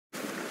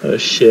Oh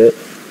shit.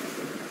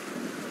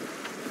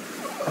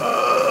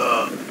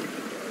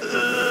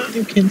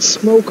 You can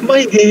smoke my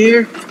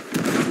hair.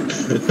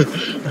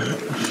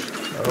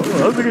 Oh,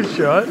 that was a good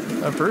shot.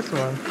 That first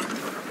one.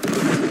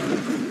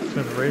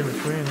 Just right in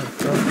between.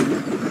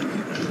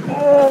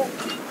 Oh!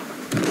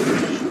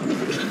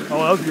 Oh,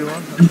 that was a good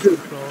one.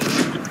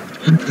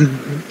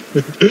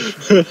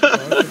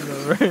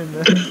 Right in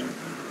there.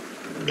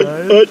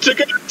 Nice. Oh, took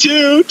out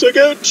two! Took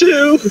out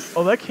two!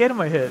 Oh, that cannon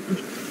might hit.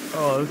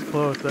 Oh, that was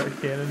close. That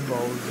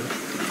cannonball was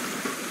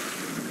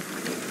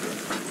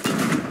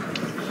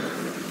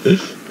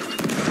just...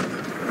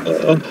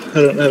 Oh, I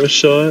don't have a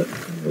shot.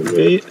 Oh,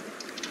 wait.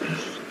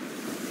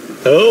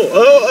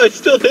 Oh, I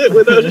still hit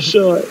without a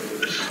shot.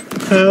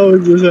 How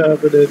is this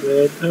happening,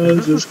 man? How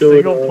is this going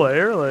on? Single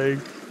player? Like,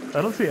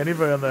 I don't see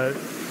anybody on that.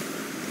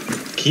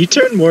 Can you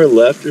turn more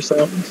left or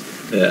something?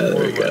 Yeah,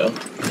 there we go.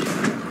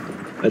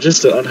 I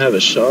just don't have a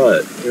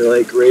shot. You're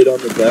like right on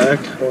the back.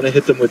 I want to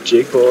hit them with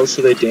jig balls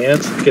so they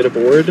dance and get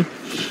aboard.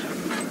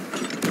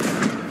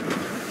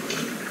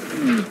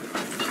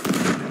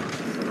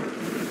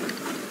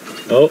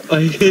 Oh,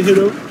 I hit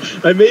him.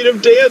 I made him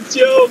dance,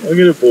 yo! I'm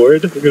gonna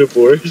board.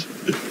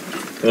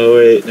 Oh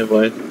wait, never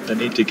mind. I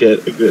need to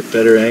get a good,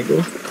 better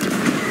angle.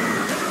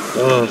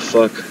 Oh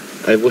fuck.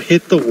 I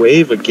hit the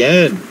wave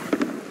again.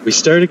 We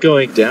started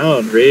going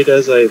down right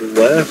as I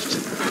left.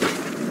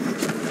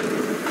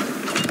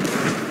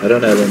 I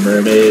don't have a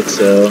mermaid,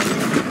 so...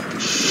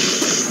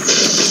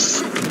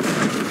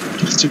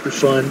 Super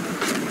fun.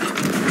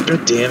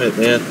 God damn it,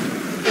 man.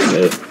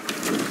 Okay.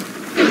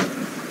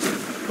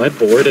 My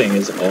boarding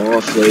is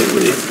off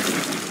lately.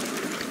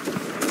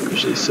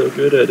 Usually so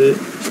good at it.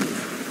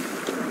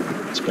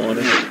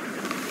 Spawning.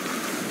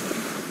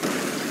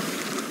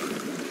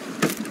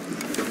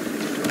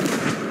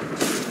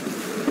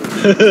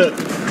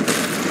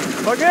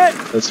 Fuck it!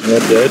 That's one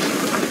dead.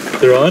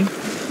 They're on?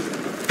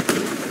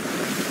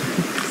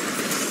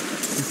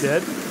 He's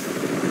dead?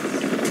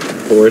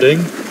 Boarding.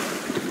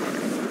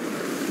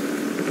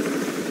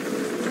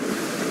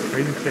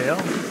 Raising sail?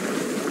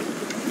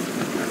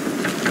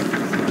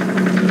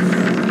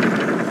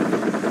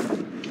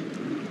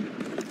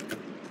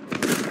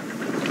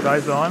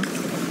 Guy's on.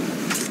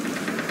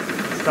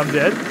 I'm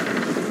dead.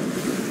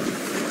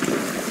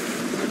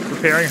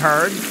 Preparing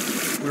hard.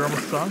 We're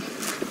almost sunk.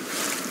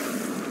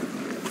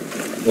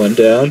 One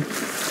down.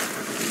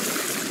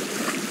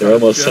 They're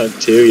almost sunk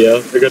too, yo.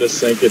 They're gonna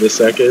sink in a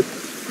second.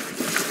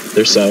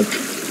 They're sunk.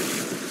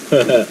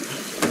 I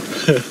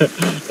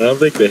don't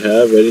think they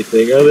have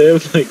anything. Oh, they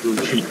have like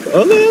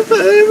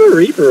they have a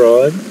Reaper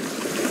on.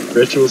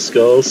 Ritual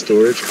Skull,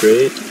 storage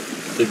crate.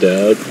 They're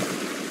down.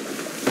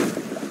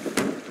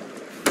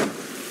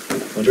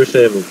 Wonder if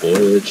they have a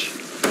voyage.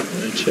 I'm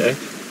gonna check.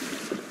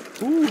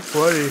 Ooh,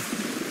 buddy.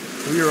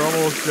 We are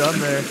almost done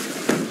there.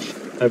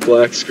 I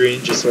black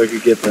screen just so I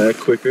could get back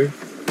quicker.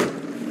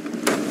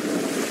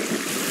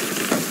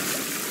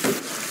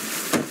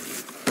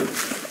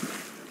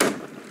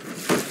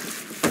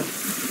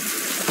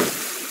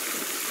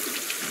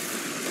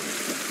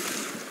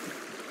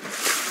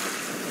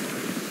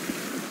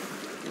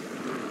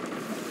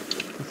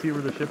 You see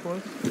where the ship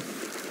was?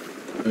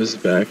 It was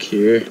back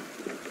here.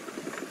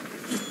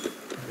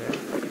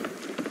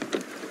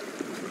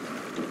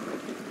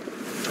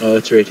 Oh,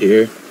 it's right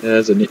here. It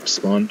hasn't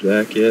spawned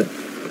back yet.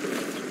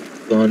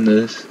 It's on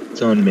this.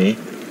 It's on me.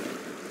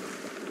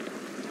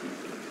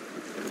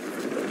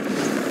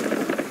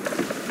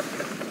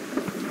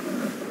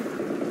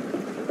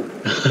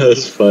 That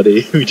was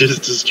funny. We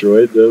just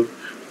destroyed them.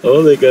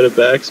 Oh, they got a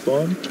back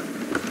spawn.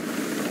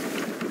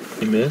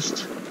 He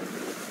missed.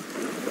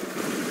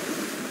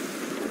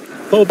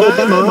 Oh,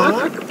 bye,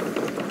 Mark.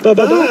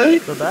 Bye-bye.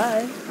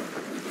 Bye-bye.